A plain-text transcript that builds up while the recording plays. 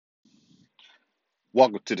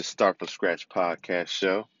Welcome to the Start from Scratch podcast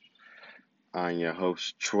show. I'm your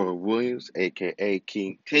host, Troy Williams, aka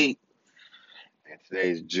King T, and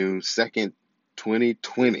today is June 2nd,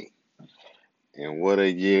 2020. And what a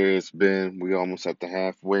year it's been. We almost at the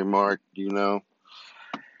halfway mark.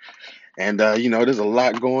 And there's a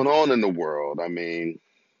lot going on in the world. I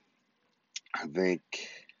think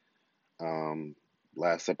um,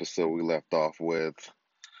 last episode we left off with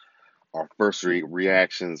our first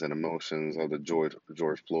reactions and emotions of the George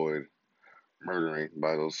Floyd murdering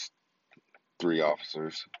by those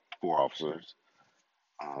four officers.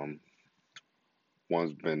 Um,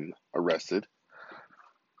 One's been arrested.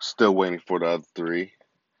 Still waiting for the other three.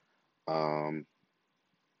 Um,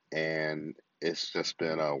 and it's just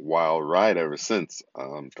been a wild ride ever since.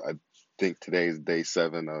 I think today's day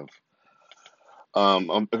seven of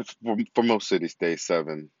for most cities, day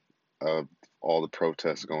seven of all the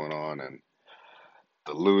protests going on and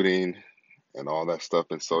the looting and all that stuff.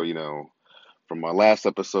 And so, from my last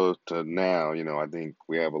episode to now, I think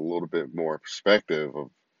we have a little bit more perspective of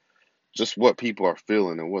just what people are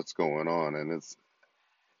feeling and what's going on.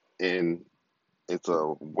 And it's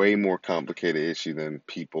a way more complicated issue than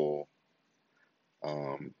people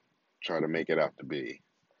um, try to make it out to be.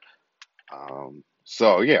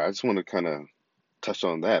 So yeah, I just want to kind of touch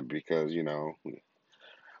on that because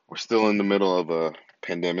we're still in the middle of a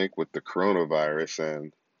pandemic with the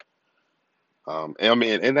coronavirus,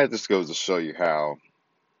 and that just goes to show you how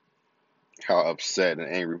upset and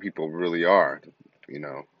angry people really are, you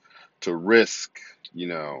know, to risk you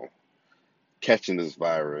know catching this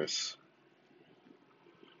virus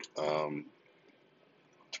um,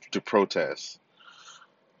 to protest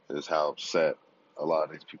is how upset a lot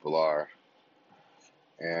of these people are,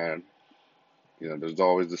 and there's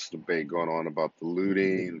always this debate going on about the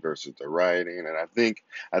looting versus the rioting, and I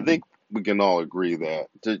think we can all agree that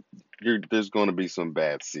there's going to be some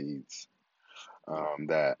bad seeds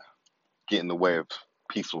that get in the way of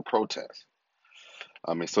peaceful protest.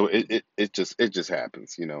 So it just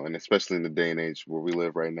happens, and especially in the day and age where we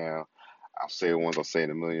live right now. I'll say it once, I'll say it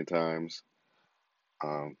a million times.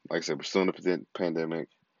 Like I said, we're still in a pandemic.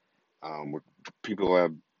 Where people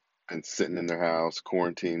have been sitting in their house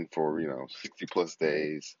quarantined for 60 plus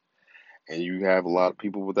days, and you have a lot of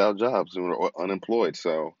people without jobs who are unemployed.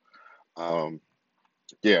 So, um,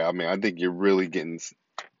 yeah, I think you're really getting.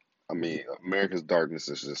 America's darkness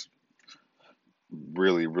is just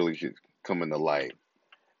really, really coming to light.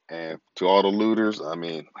 And to all the looters,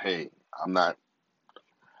 hey, I'm not,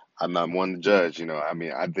 I'm not one to judge.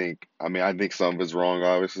 I think some of it's wrong.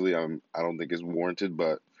 Obviously, I don't think it's warranted,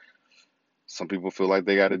 but some people feel like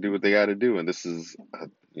they got to do what they got to do, and this is,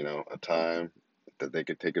 a time that they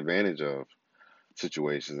could take advantage of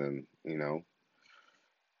situations and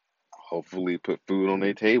hopefully put food on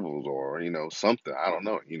their tables or something. I don't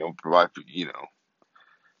know. Provide for.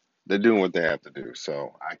 They're doing what they have to do.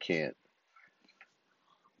 So I can't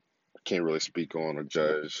really speak on or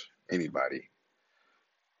judge anybody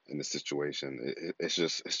in this situation. It's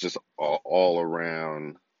just all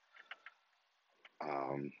around.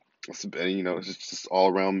 Um, it's just all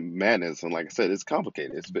around madness. And like I said, it's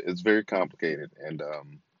complicated. It's very complicated. And I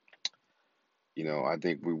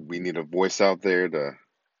think we need a voice out there to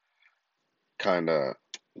kind of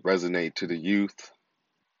resonate to the youth.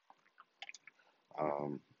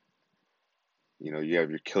 Um, you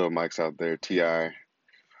have your killer mics out there, Ti. I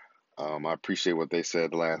appreciate what they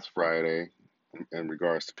said last Friday in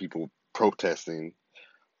regards to people protesting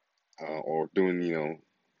or doing,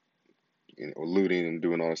 looting and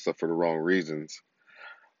doing all this stuff for the wrong reasons.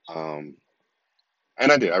 Um,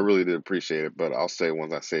 and I really did appreciate it. But I'll say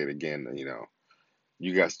once I say it again,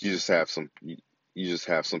 you just have some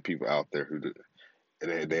people out there who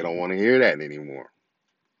they don't want to hear that anymore.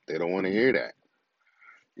 They don't want to hear that.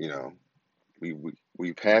 You know, we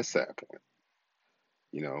passed that point.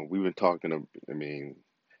 We've been talking.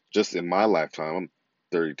 Just in my lifetime, I'm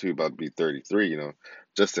 32, about to be 33.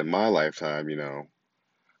 Just in my lifetime,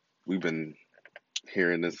 we've been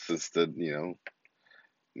hearing this since the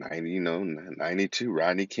 92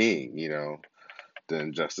 Rodney King, the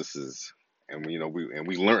injustices, and we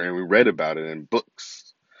learned and we read about it in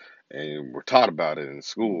books, and we're taught about it in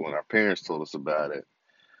school, and our parents told us about it.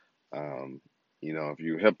 Um,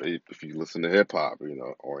 if you listen to hip hop,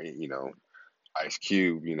 or Ice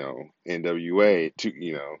Cube, NWA,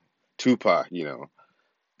 Tupac,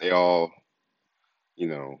 they all you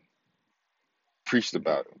know preached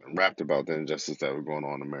about it and rapped about the injustice that were going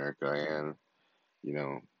on in America, and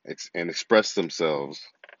and expressed themselves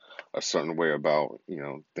a certain way about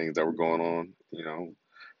things that were going on,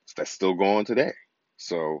 that's still going today.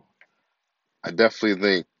 So I definitely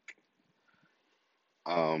think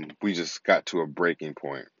We just got to a breaking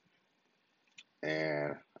point,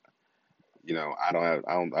 and I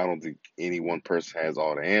don't think any one person has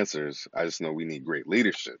all the answers. I just know we need great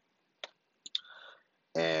leadership,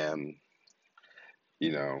 and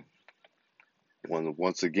you know,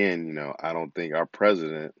 once again, I don't think our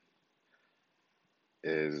president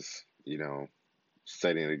is,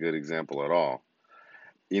 setting a good example at all.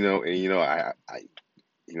 And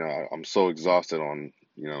I'm so exhausted on,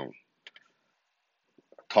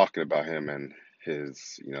 talking about him and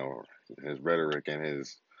his, his rhetoric and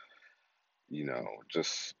his,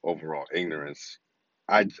 just overall ignorance.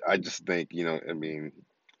 I just think, I mean,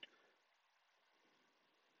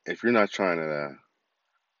 if you're not trying to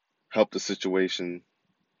help the situation,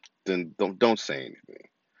 then don't say anything.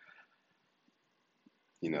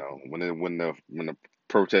 When the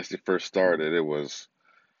protesting first started, it was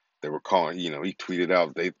they were calling, he tweeted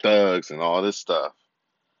out they thugs and all this stuff,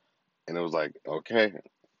 and it was like, okay,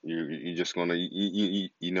 you just gonna you're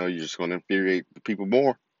just gonna infuriate the people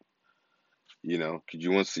more,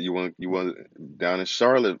 because you want down in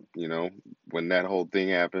Charlotte, when that whole thing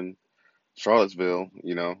happened, Charlottesville,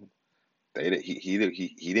 he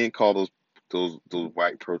didn't call those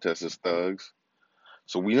white protesters thugs.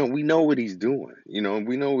 So we know what he's doing. We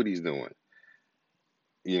know what he's doing.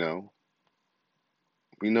 You know,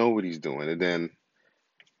 we know what he's doing. And then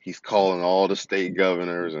he's calling all the state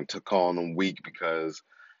governors and to calling them weak because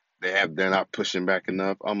they're not pushing back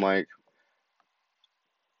enough. I'm like,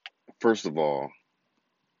 first of all,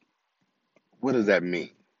 what does that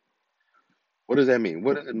mean? What does that mean?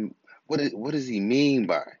 What does he mean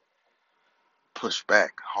by push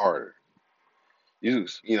back harder? He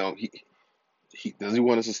does he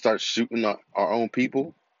want us to start shooting our own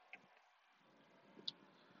people?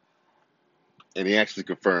 And he actually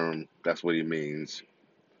confirmed that's what he means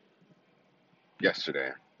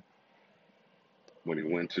yesterday when he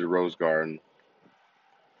went to the Rose Garden,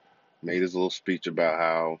 made his little speech about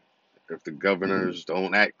how if the governors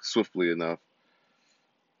don't act swiftly enough,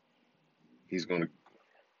 he's going to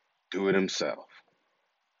do it himself.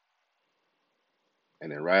 And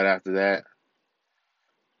then right after that,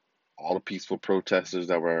 all the peaceful protesters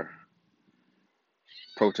that were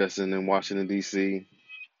protesting in Washington, D.C.,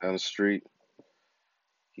 down the street,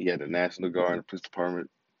 he had the National Guard and the police department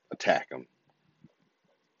attack him,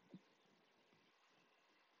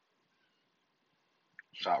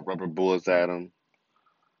 shot rubber bullets at him,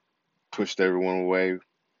 pushed everyone away,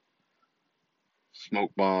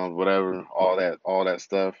 smoke bombs, whatever, all that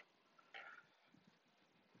stuff.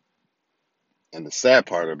 And the sad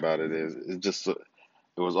part about it is,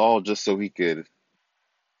 it was all just so he could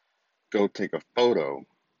go take a photo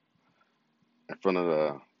in front of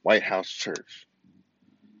the White House church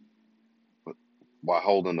while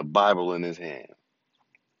holding the Bible in his hand.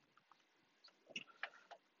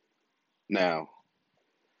 Now,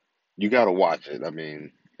 you got to watch it. I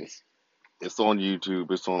mean, it's on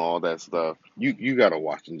YouTube, it's on all that stuff. You got to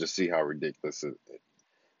watch and just see how ridiculous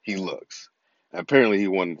he looks. And apparently, he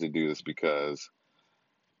wanted to do this because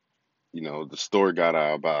the story got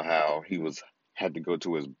out about how he had to go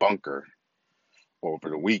to his bunker over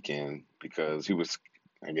the weekend because he was,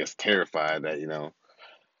 I guess, terrified that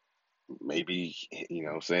maybe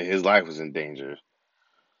saying his life was in danger.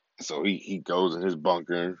 So he goes in his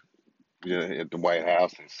bunker, at the White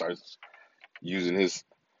House and starts using his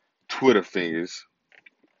Twitter fingers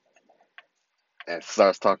and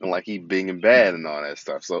starts talking like he big and bad and all that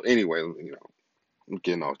stuff. So anyway, I'm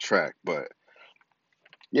getting off track, but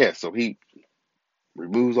yeah, so he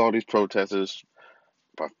removes all these protesters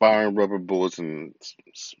by firing rubber bullets and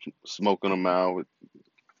smoking them out with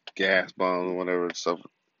gas bombs and whatever stuff,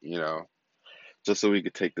 you know, just so he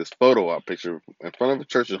could take this photo op picture in front of a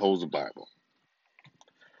church and holds the Bible.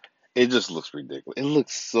 It just looks ridiculous. It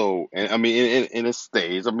looks so, and I mean, in it's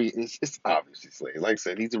staged. I mean, it's obviously staged. Like I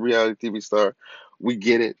said, he's a reality TV star. We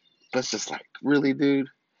get it. But it's just like, really, dude?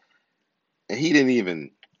 And he didn't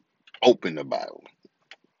even open the Bible.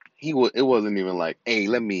 It wasn't even like, hey,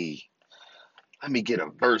 let me get a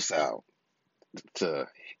verse out to,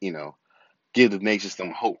 you know, give the nation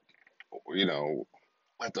some hope. Or,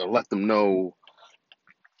 let them know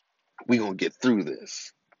we gonna get through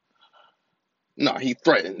this. No, he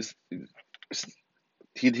threatens.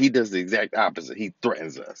 He does the exact opposite. He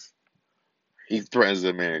threatens us. He threatens the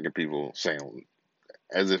American people, saying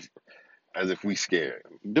as if we scared.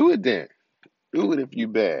 Do it then. Do it if you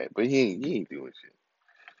bad. But he ain't doing shit.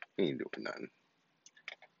 He ain't doing nothing.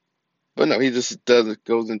 But no, he just does it.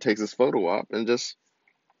 Goes and takes his photo op and just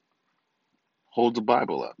holds the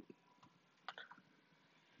Bible up.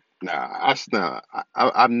 Nah,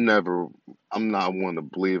 I've never. I'm not one to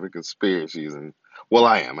believe in conspiracies, and well,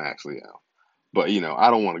 I am actually am. But I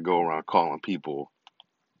don't want to go around calling people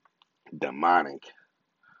demonic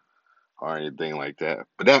or anything like that.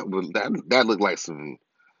 But that looked like some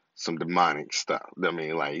demonic stuff. I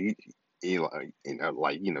mean, like you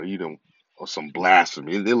don't or some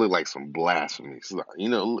blasphemy. It looked like some blasphemy. So,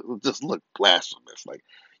 just look blasphemous. Like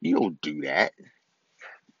you don't do that.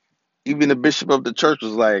 Even the bishop of the church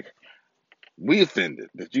was like, "We offended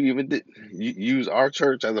that you even did use our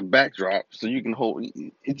church as a backdrop so you can hold."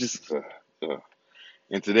 It just.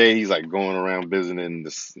 And today he's like going around visiting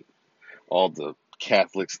all the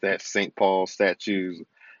Catholic St. Paul statues,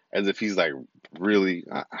 as if he's like really.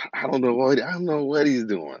 I don't know what he's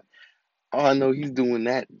doing. All I know he's doing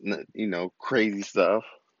that, crazy stuff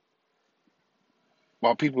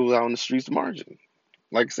while people out on the streets marching.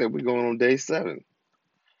 Like I said, we're going on day 7,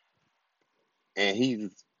 and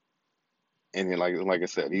like I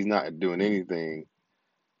said, he's not doing anything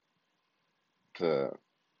to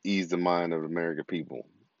ease the mind of the American people,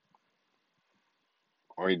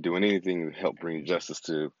 or he doing anything to help bring justice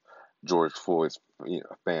to George Floyd's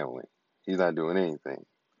family. He's not doing anything.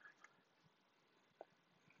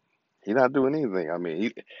 He's not doing anything. I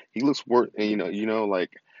mean, he looks worse, and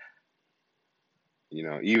like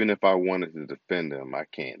even if I wanted to defend him, I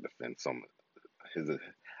can't defend some of his.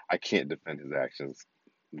 I can't defend his actions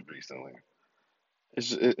recently.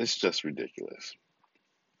 It's just ridiculous.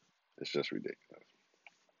 It's just ridiculous.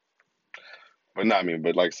 But not I mean,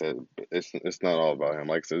 but like I said, it's not all about him.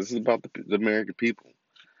 Like I said, this is about the American people.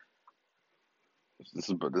 This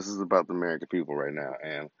is about the American people right now,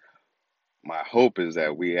 and my hope is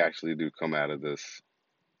that we actually do come out of this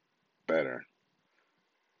better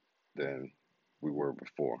than we were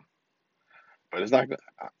before. But it's not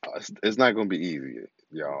going to be easy,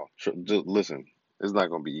 y'all. Just listen, it's not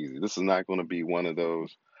going to be easy. This is not going to be one of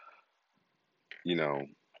those, you know,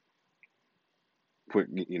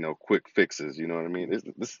 quick fixes. You know what I mean?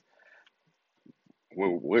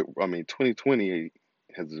 I mean, 2020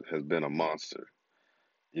 has been a monster.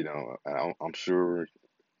 I'm sure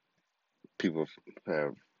people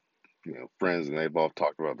have friends, and they've all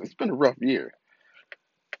talked about this. It's been a rough year,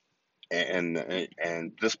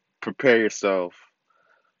 and just prepare yourself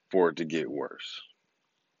for it to get worse.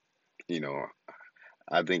 You know,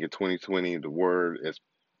 I think in 2020, the word of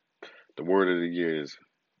the year is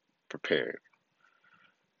prepared.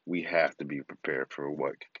 We have to be prepared for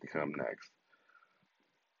what can come next.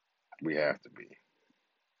 We have to be,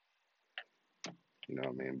 what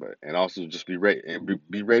I mean? But and also just be ready and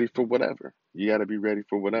be ready for whatever. You got to be ready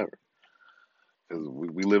for whatever because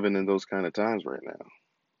we living in those kind of times right now,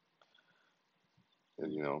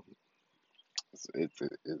 and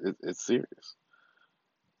it's serious.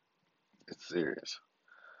 It's serious.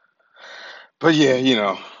 But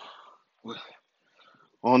yeah,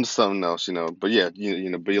 on to something else, But yeah,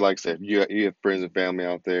 but like I said, if you have friends and family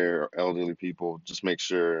out there or elderly people, just make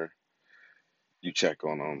sure you check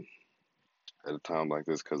on them at a time like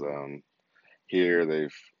this because here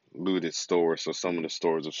they've looted stores, so some of the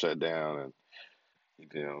stores have shut down,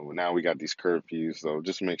 and now we got these curfews. So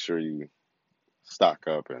just make sure you stock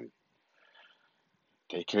up and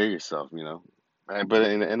take care of yourself.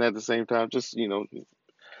 And at the same time, just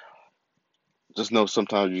know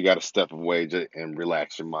sometimes you got to step away and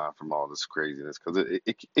relax your mind from all this craziness because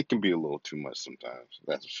it can be a little too much sometimes.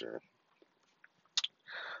 That's for sure.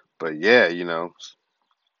 But yeah,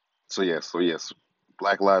 so yes,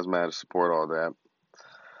 Black Lives Matter, support all that.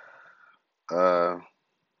 Uh,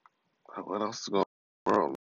 what else is going on?